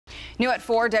New at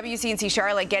 4, WCNC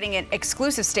Charlotte getting an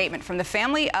exclusive statement from the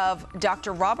family of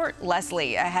Dr. Robert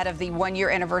Lesslie ahead of the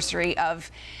one-year anniversary of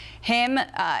him,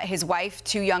 his wife,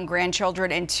 2 young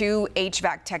grandchildren, and 2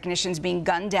 HVAC technicians being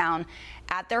gunned down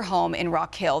at their home in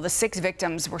Rock Hill. The 6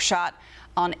 victims were shot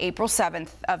on April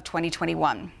 7th of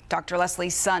 2021. Dr.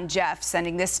 Leslie's son, Jeff,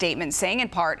 sending this statement saying in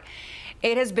part,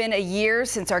 "It has been a year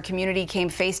since our community came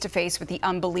face to face with the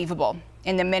unbelievable.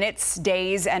 In the minutes,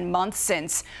 days, and months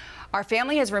since, our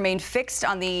family has remained fixed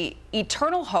on the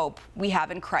eternal hope we have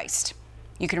in Christ."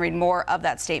 You can read more of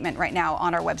that statement right now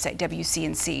on our website,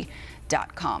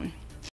 WCNC.com.